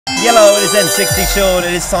Yellow, it is N60 Sean.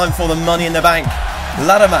 It is time for the Money in the Bank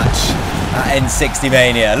ladder match at N60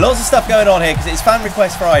 Mania. Lots of stuff going on here because it's Fan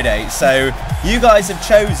Request Friday. So you guys have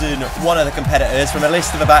chosen one of the competitors from a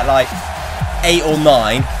list of about like 8 or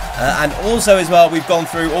 9. And also as well, we've gone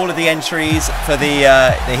through all of the entries for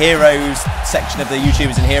the Heroes section of the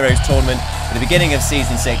YouTubers and Heroes tournament at the beginning of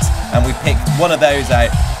Season 6. And we picked one of those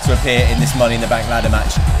out to appear in this Money in the Bank ladder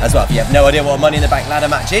match as well. If you have no idea what a Money in the Bank ladder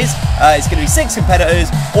match is, it's going to be 6 competitors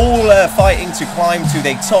all fighting to climb to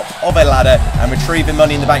the top of a ladder and retrieve a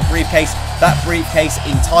Money in the Bank briefcase. That briefcase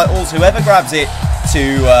entitles whoever grabs it to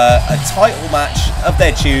a title match of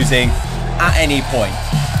their choosing at any point.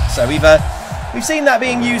 So we've seen that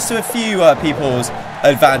being used to a few people's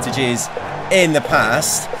advantages in the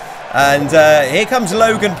past. And here comes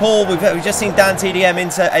Logan Paul. We've just seen DanTDM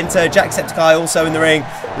enter JackSepticEye also in the ring.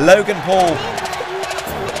 Logan Paul,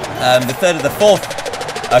 the third of the fourth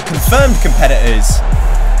confirmed competitors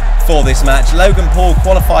for this match. Logan Paul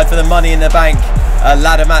qualified for the Money in the Bank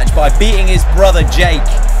ladder match by beating his brother Jake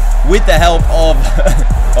with the help of,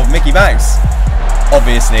 of Mickey Mouse,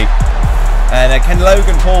 obviously. And can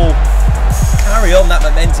Logan Paul carry on that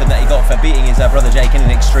momentum that he got for beating his brother Jake in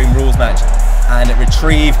an Extreme Rules match and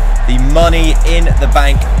retrieve the Money in the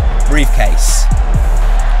Bank briefcase?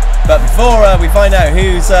 But before we find out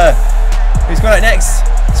who's going out next,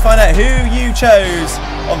 let's find out who you chose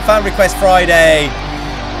on Fan Request Friday.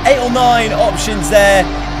 8 or 9 options there.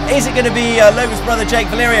 Is it going to be Logan's brother Jake,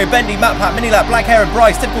 Valerio, Bendy, MatPat, Minilap, Black Hair and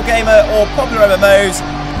Bryce, Typical Gamer or Popular MMOs?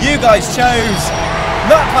 You guys chose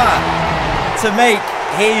MatPat to make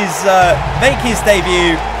his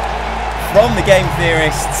debut from the Game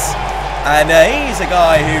Theorists, and he's a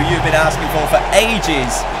guy who you've been asking for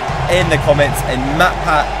ages in the comments, and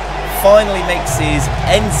MatPat finally makes his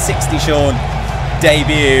N60 Sean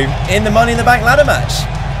debut in the Money in the Bank ladder match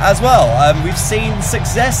as well. We've seen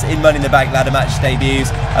success in Money in the Bank ladder match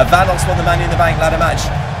debuts. Vanos won the Money in the Bank ladder match,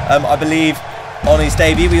 I believe, on his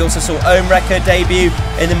debut. We also saw Omreka debut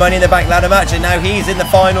in the Money in the Bank ladder match, and now he's in the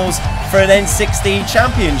finals for an N60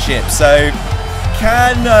 championship. So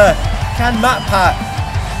can MatPat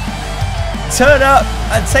turn up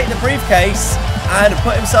and take the briefcase and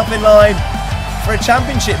put himself in line for a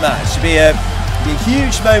championship match? Should be a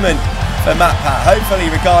huge moment for MatPat. Hopefully,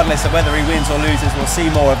 regardless of whether he wins or loses, we'll see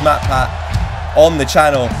more of MatPat on the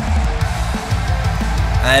channel.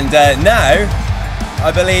 And now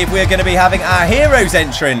I believe we're going to be having our Heroes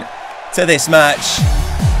entrant to this match,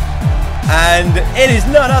 and it is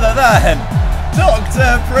none other than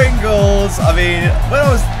Dr. Pringles. I mean, when I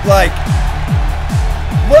was like,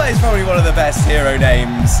 what is probably one of the best hero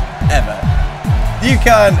names ever? You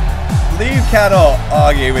cannot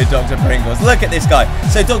argue with Dr. Pringles. Look at this guy.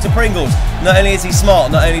 So Dr. Pringles, not only is he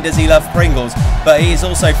smart, not only does he love Pringles, but he is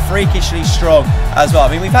also freakishly strong as well.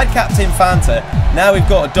 I mean, we've had Captain Fanta, now we've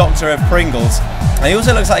got a Doctor of Pringles, and he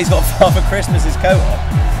also looks like he's got Father Christmas's coat on.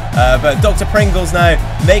 But Dr. Pringles now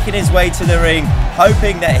making his way to the ring,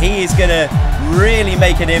 hoping that he is going to really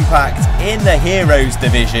make an impact in the Heroes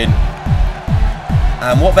division.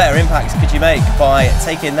 And what better impacts could you make by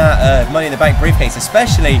taking that Money in the Bank briefcase,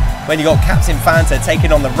 especially when you got Captain Fanta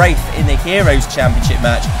taking on the Wraith in the Heroes Championship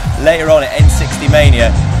match later on at N60 Mania.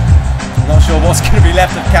 I'm not sure what's going to be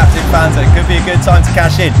left of Captain Fanta. It could be a good time to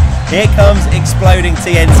cash in. Here comes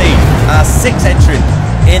ExplodingTNT, our 6th entrant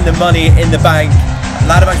in the Money in the Bank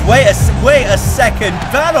ladder match. Wait a second,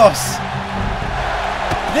 Vanos!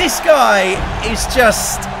 This guy is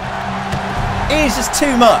just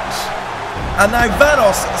too much. And now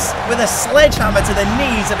Vanos with a sledgehammer to the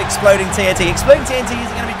knees of ExplodingTNT. ExplodingTNT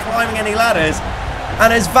isn't going to be climbing any ladders.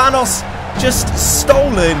 And has Vanos just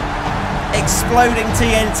stolen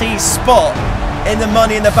ExplodingTNT's spot in the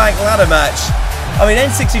Money in the Bank ladder match? I mean,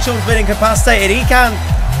 N60 Sean's been incapacitated.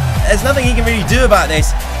 There's nothing he can really do about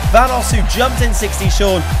this. Vanos, who jumped N60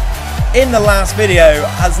 Sean in the last video,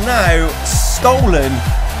 has now stolen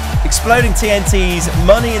ExplodingTNT's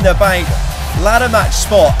Money in the Bank ladder match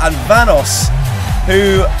spot. And Vanos,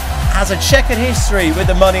 who has a checkered history with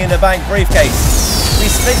the Money in the Bank briefcase,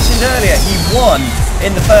 we mentioned earlier he won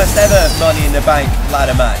in the first ever Money in the Bank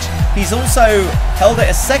ladder match. He's also held it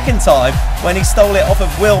a second time when he stole it off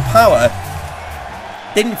of Will Power.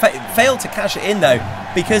 Didn't fail to cash it in though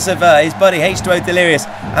because of his buddy H2O Delirious.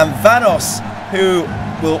 And Vanos, who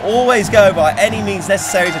will always go by any means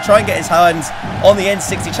necessary to try and get his hands on the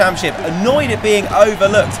N60 Championship, annoyed at being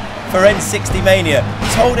overlooked for N60 Mania,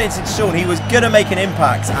 told N60 Sean he was going to make an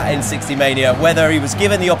impact at N60 Mania, whether he was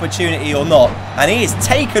given the opportunity or not. And he has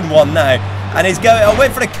taken one now, and is going, I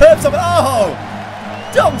went for the curb stomp, oh!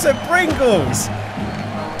 Dr. Pringles!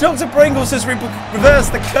 Dr. Pringles has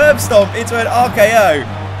reversed the curb stomp into an RKO.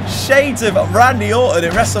 Shades of Randy Orton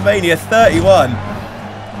at WrestleMania 31.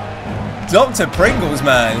 Dr. Pringles,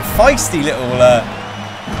 man. Feisty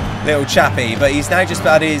little chappy. But he's now just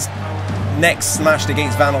had his neck smashed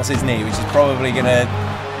against Vanos's knee, which is probably going to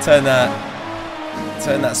turn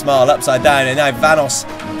that smile upside down. And now Vanos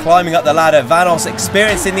climbing up the ladder. Vanos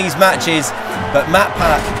experiencing these matches. But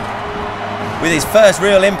MatPat with his first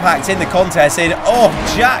real impact in the contest in, oh,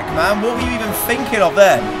 Jack, man, what were you even thinking of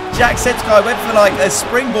there? JackSepticEye went for like a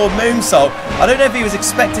springboard moonsault. I don't know if he was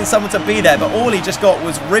expecting someone to be there, but all he just got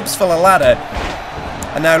was ribs full of ladder.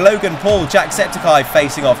 And now Logan Paul, JackSepticEye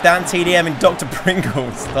facing off. DanTDM and Dr.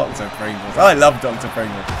 Pringles. Dr. Pringles. I love Dr.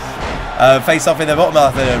 Pringles. Face off in the bottom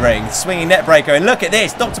half of the ring. Swinging net breaker. And look at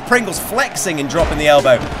this. Dr. Pringles flexing and dropping the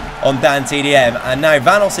elbow on DanTDM. And now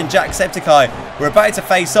Vanos and JackSepticEye were about to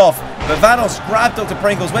face off. But Vanos grabbed Dr.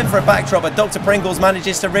 Pringles, went for a backdrop, but Dr. Pringles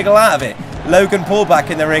manages to wriggle out of it. Logan Paul back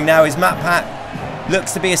in the ring now. His MatPat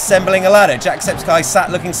looks to be assembling a ladder. JackSepticEye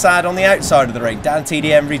sat looking sad on the outside of the ring.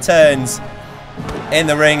 DanTDM returns in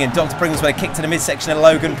the ring, and Dr. Pringles with a kick to the midsection of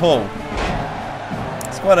Logan Paul.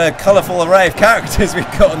 It's quite a colourful array of characters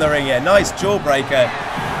we've got in the ring here. Nice jawbreaker.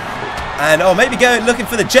 And, oh, maybe looking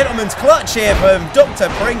for the gentleman's clutch here from Dr.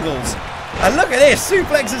 Pringles. And look at this,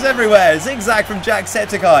 suplexes everywhere. Zigzag from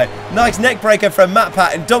JackSepticEye. Nice neck breaker from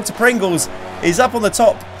MatPat, and Dr. Pringles is up on the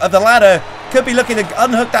top of the ladder. Could be looking to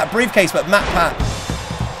unhook that briefcase, but MatPat,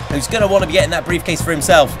 who's going to want to be getting that briefcase for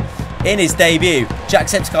himself in his debut.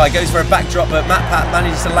 JackSepticEye goes for a backdrop, but MatPat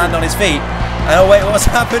manages to land on his feet. And oh wait, what's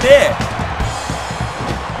happened here?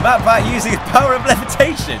 MatPat using his power of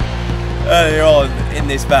levitation earlier on in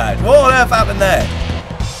this match. What on earth happened there?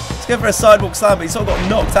 Let's go for a sidewalk slam, but he sort of got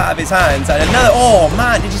knocked out of his hands. And another, oh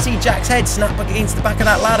man, did you see Jack's head snap against the back of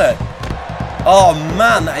that ladder? Oh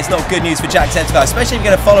man, that is not good news for JackSepticEye, especially if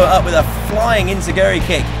you're going to follow it up with a flying enziguri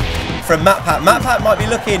kick from MatPat. MatPat might be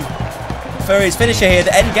looking for his finisher here,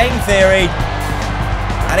 the end game theory.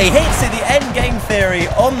 And he hits it, the end game theory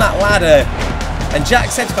on that ladder. And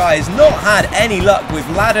JackSepticEye has not had any luck with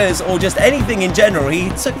ladders or just anything in general. He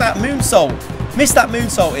took that moonsault, missed that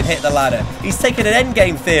moonsault and hit the ladder. He's taken an end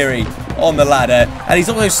game theory on the ladder, and he's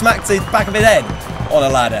also smacked the back of his head on a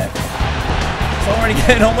ladder. It's already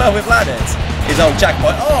getting on well with ladders. His old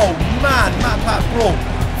Jackpot. Oh man, MatPat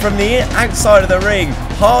brought from the outside of the ring,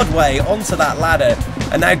 hard way onto that ladder.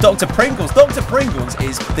 And now Dr. Pringles. Dr. Pringles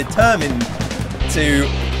is determined to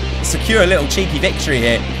secure a little cheeky victory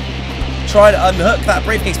here. Try to unhook that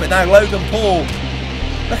briefcase, but now Logan Paul.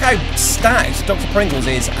 Look how stacked Dr. Pringles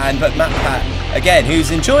is, but MatPat, again,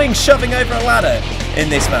 who's enjoying shoving over a ladder in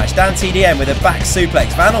this match. DanTDM with a back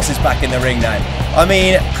suplex. Vanos is back in the ring now. I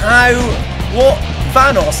mean, what?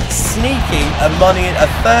 Vanos sneaking a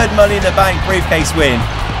third Money in the Bank briefcase win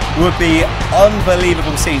would be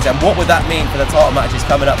unbelievable scenes. And what would that mean for the title matches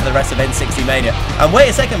coming up for the rest of N60 Mania? And wait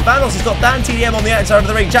a second, Vanos has got DanTDM on the outside of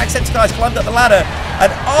the ring. JackSepticEye's climbed up the ladder,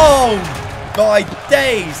 and oh my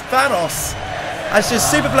days, Vanos has just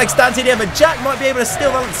superplexed DanTDM, and Jack might be able to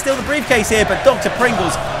steal the briefcase here, but Dr.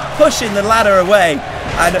 Pringles pushing the ladder away,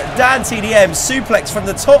 and DanTDM suplex from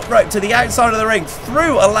the top rope to the outside of the ring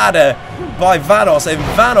through a ladder by Vanos, and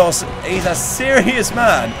Vanos, he's a serious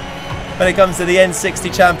man when it comes to the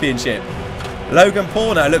N60 Championship. Logan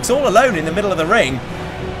Paul now looks all alone in the middle of the ring,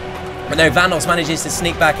 but no, Vanos manages to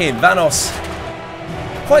sneak back in. Vanos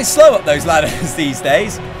quite slow up those ladders these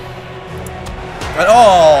days. And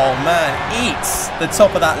oh man, eats the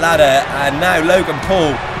top of that ladder, and now Logan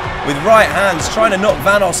Paul with right hands trying to knock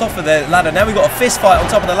Vanos off of the ladder. Now we've got a fist fight on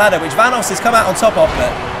top of the ladder, which Vanos has come out on top of,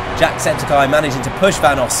 but JackSepticEye managing to push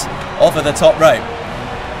Vanos off of the top rope.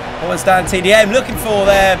 What was DanTDM looking for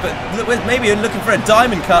there? But maybe looking for a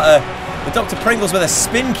diamond cutter. But Dr. Pringles with a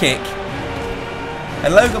spin kick.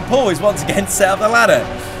 And Logan Paul is once again set up the ladder.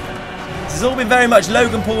 This has all been very much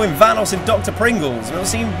Logan Paul and Vanos and Dr. Pringles. We've not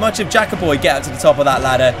seen much of Jackaboy get up to the top of that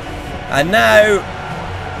ladder. And now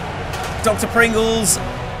Dr. Pringles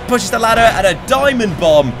pushes the ladder, and a diamond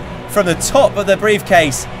bomb from the top of the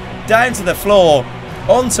briefcase down to the floor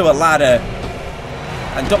onto a ladder.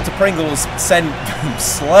 And Dr. Pringles sent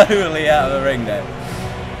slowly out of the ring there.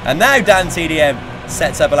 And now DanTDM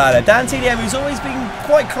sets up a ladder. DanTDM, who's always been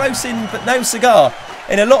quite close in, but no cigar,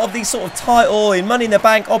 in a lot of these sort of title, in Money in the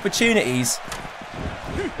Bank opportunities.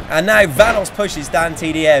 And now Vanos pushes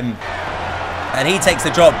DanTDM, and he takes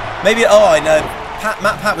the drop. Maybe, oh, I know,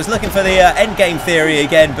 MatPat was looking for the endgame theory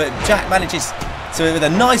again, but Jack manages to, with a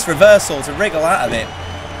nice reversal, to wriggle out of it.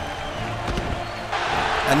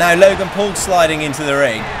 And now Logan Paul sliding into the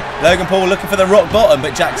ring. Logan Paul looking for the rock bottom,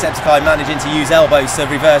 but JackSepticEye managing to use elbows to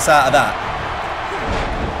reverse out of that.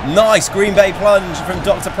 Nice Green Bay plunge from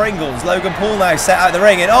Dr. Pringles. Logan Paul now set out the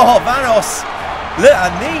ring. And oh, Vanos. Look,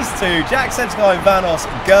 and these two, JackSepticEye and Vanos,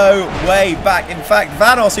 go way back. In fact,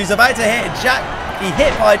 Vanos, who's about to hit he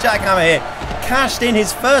hit by a jackhammer here, cashed in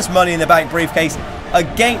his first Money in the Bank briefcase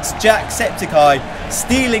against JackSepticEye,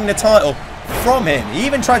 stealing the title from him. He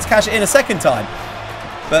even tried to cash it in a second time,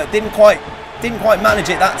 but didn't quite manage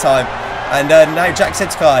it that time. And now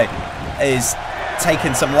JackSepticEye is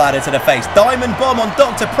taking some ladder to the face. Diamond bomb on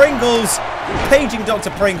Dr. Pringles. Paging Dr.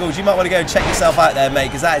 Pringles. You might want to go and check yourself out there, mate,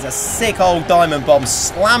 because that is a sick old diamond bomb,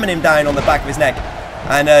 slamming him down on the back of his neck.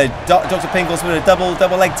 And Dr. Pringles with a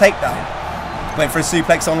double leg takedown. Went for a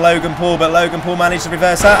suplex on Logan Paul, but Logan Paul managed to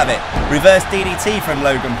reverse out of it. Reverse DDT from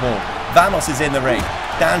Logan Paul. Vanos is in the ring.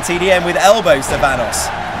 DanTDM with elbows to Vanos.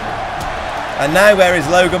 And now where is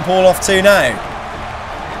Logan Paul off to now?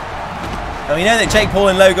 And we know that Jake Paul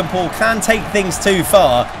and Logan Paul can take things too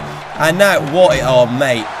far. And now what? Oh,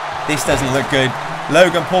 mate. This doesn't look good.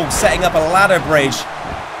 Logan Paul setting up a ladder bridge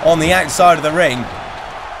on the outside of the ring.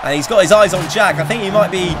 And he's got his eyes on Jack. I think he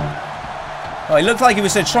might be... Oh, it looked like he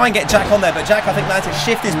was going to try and get Jack on there, but Jack, I think, managed to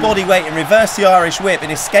shift his body weight and reverse the Irish whip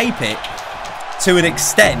and escape it to an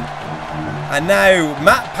extent. And now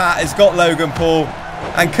Matt Pat has got Logan Paul.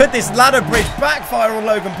 And could this ladder bridge backfire on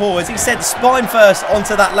Logan Paul as he sent spine first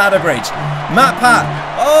onto that ladder bridge? Matt Pat.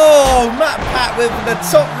 Oh, Matt Pat with the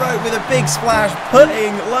top rope with a big splash,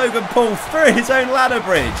 putting Logan Paul through his own ladder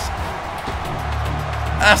bridge.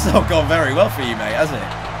 That's not gone very well for you, mate, has it?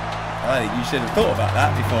 I think you should have thought about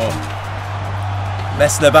that before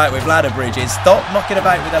messing about with ladder bridges. Stop mucking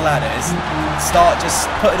about with the ladders. Start just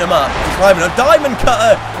putting them up and climbing. A diamond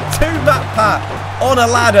cutter to Matt Pat on a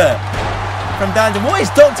ladder from DanTDM. What is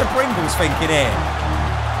Dr. Pringles thinking here?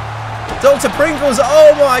 Dr. Pringles,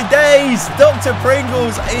 oh my days! Dr.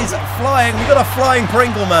 Pringles is flying. We've got a flying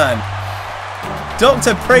Pringle man.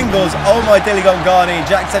 Dr. Pringles, oh my dilly gone Garni.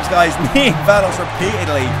 JackSepticEye is kneeing Vanos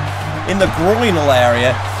repeatedly in the groinal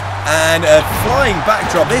area. And a flying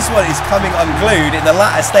backdrop. This one is coming unglued in the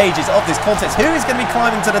latter stages of this contest. Who is going to be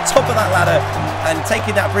climbing to the top of that ladder and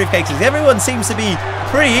taking that briefcase? Everyone seems to be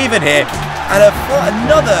pretty even here. And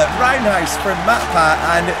another roundhouse from Matt Pat.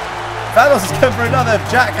 And Vanos is going for another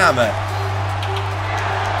jackhammer.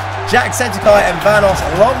 JackSepticEye and Vanos,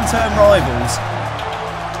 long-term rivals.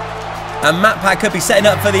 And Matt Pat could be setting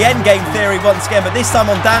up for the endgame theory once again, but this time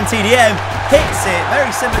on DanTDM, hits it.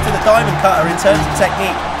 Very similar to the diamond cutter in terms of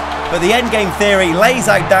technique. But the endgame theory lays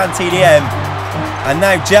out DanTDM. And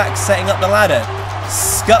now Jack's setting up the ladder,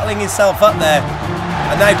 scuttling himself up there.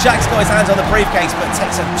 And now Jack's got his hands on the briefcase, but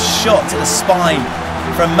takes a shot to the spine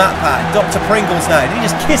from Matt Pat. Dr. Pringles now. Did he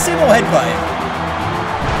just kiss him or headbutt him?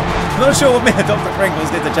 I'm not sure what Dr. Pringles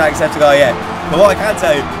did to JackSepticEye yet. But what I can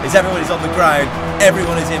tell you is everyone is on the ground.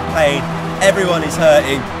 Everyone is in pain. Everyone is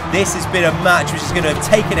hurting. This has been a match which is going to have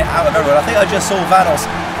taken it out of everyone. I think I just saw Vanos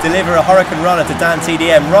deliver a Hurricane Runner to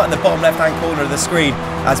DanTDM right in the bottom left-hand corner of the screen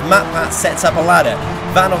as Matt Pat sets up a ladder.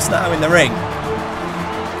 Vanos now in the ring.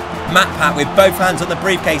 Matt Pat with both hands on the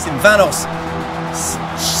briefcase, and Vanos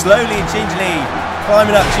slowly and gingerly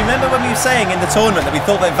climbing up. Do you remember when we were saying in the tournament that we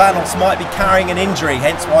thought that Vanos might be carrying an injury,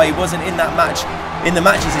 hence why he wasn't in that match, in the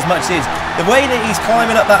matches as much as the way that he's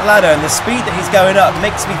climbing up that ladder and the speed that he's going up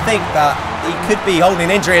makes me think that he could be holding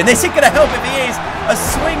an injury, and this is going to help if he is. A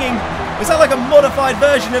swinging, was that like a modified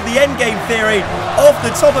version of the endgame theory off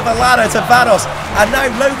the top of a ladder to Vanos, and now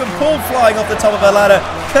Logan Paul flying off the top of a ladder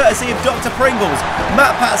courtesy of Dr. Pringles.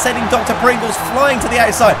 Matt Pat sending Dr. Pringles flying to the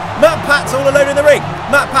outside. Matt Pat's all alone in the ring.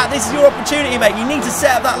 Matt Pat, this is your opportunity, mate. You need to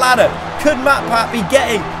set up that ladder. Could Matt Pat be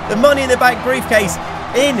getting the Money in the Bank briefcase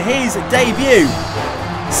in his debut?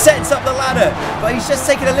 Sets up the ladder, but he's just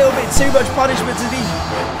taking a little bit too much punishment to be...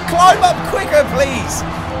 Climb up quicker, please.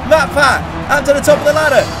 Matt Pat, up to the top of the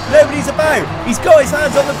ladder. Nobody's about. He's got his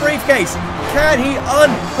hands on the briefcase. Can he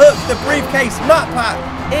unhook the briefcase? Matt Pat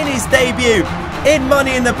in his debut in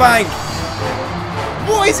Money in the Bank.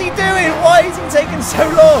 What is he doing? Why is he taking so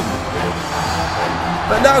long?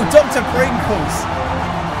 But no, Dr. Pringles.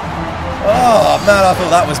 Oh man, I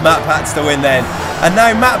thought that was Matt Pat's to win then. And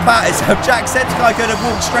now Matt Pat is so JackSepticEye could have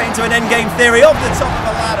walked straight into an endgame theory off the top of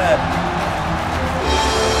the ladder.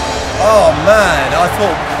 Oh man, I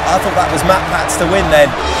thought that was Matt Pat's to win then.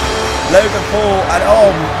 Logan Paul and oh,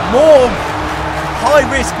 more high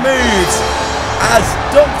risk moves as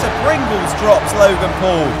Dr. Pringles drops Logan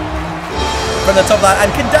Paul from the top of that. And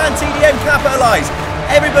can DanTDM capitalise?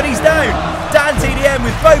 Everybody's down. DanTDM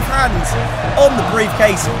with both hands on the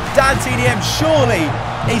briefcase. DanTDM surely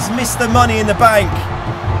is Mr. Money in the Bank.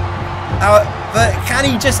 But can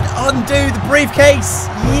he just undo the briefcase?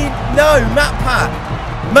 No, Matt Pat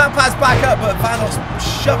MatPat's back up, but Vanos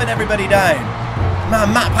shoving everybody down.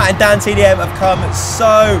 Man, MatPat and DanTDM have come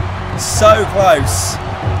so close.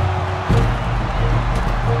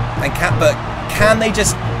 And can they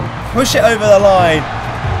just push it over the line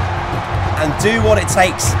and do what it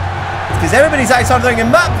takes? Because everybody's outside of the ring,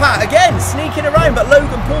 and MatPat again sneaking around, but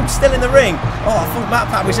Logan Paul's still in the ring. Oh, I thought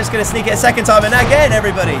MatPat was just going to sneak it a second time, and again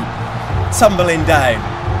everybody tumbling down.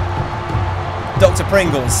 Dr.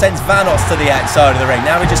 Pringles sends Vanos to the outside of the ring.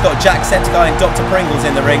 Now we've just got JackSepticEye and Dr. Pringles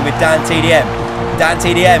in the ring with DanTDM.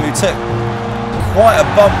 DanTDM, who took quite a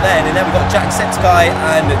bump then, and then we've got JackSepticEye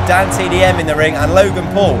and DanTDM in the ring, and Logan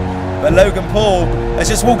Paul. But Logan Paul has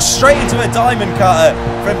just walked straight into a diamond cutter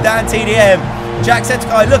from DanTDM.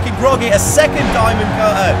 JackSepticEye looking groggy, a second diamond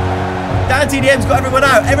cutter. DanTDM's got everyone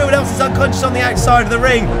out. Everyone else is unconscious on the outside of the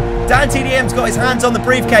ring. DanTDM's got his hands on the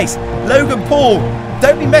briefcase. Logan Paul,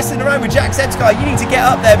 don't be messing around with JackSepticEye. You need to get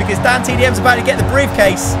up there because DanTDM's about to get the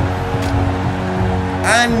briefcase.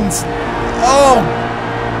 And, oh,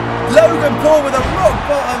 Logan Paul with a rock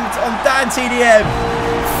bottom on DanTDM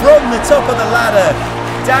from the top of the ladder.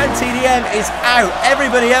 DanTDM is out.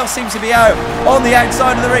 Everybody else seems to be out on the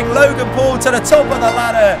outside of the ring. Logan Paul to the top of the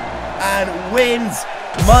ladder and wins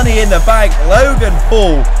Money in the Bank. Logan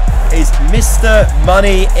Paul is Mr.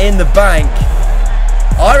 Money in the Bank.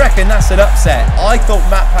 I reckon that's an upset. I thought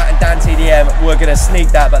MatPat and DanTDM were going to sneak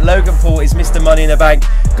that, but Logan Paul is Mr. Money in the Bank.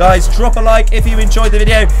 Guys, drop a like if you enjoyed the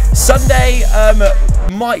video. Sunday,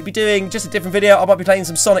 might be doing just a different video. I might be playing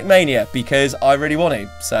some Sonic Mania because I really want to.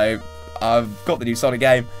 So I've got the new Sonic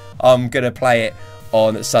game. I'm going to play it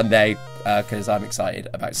on Sunday because I'm excited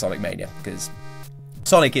about Sonic Mania because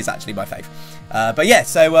Sonic is actually my fave. But yeah,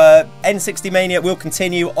 so N60 Mania will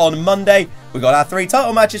continue on Monday. We've got our 3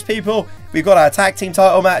 title matches, people. We've got our tag team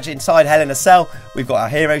title match inside Hell in a Cell. We've got our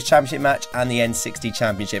Heroes Championship match and the N60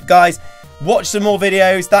 Championship. Guys, watch some more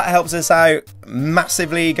videos. That helps us out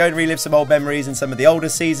massively. Go and relive some old memories and some of the older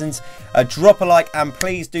seasons. Drop a like and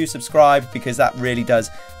please do subscribe because that really does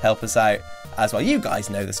help us out as well. You guys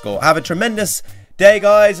know the score. Have a tremendous day,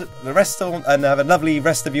 guys. And have a lovely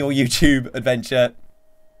rest of your YouTube adventure.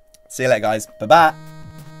 See you later, guys. Bye-bye.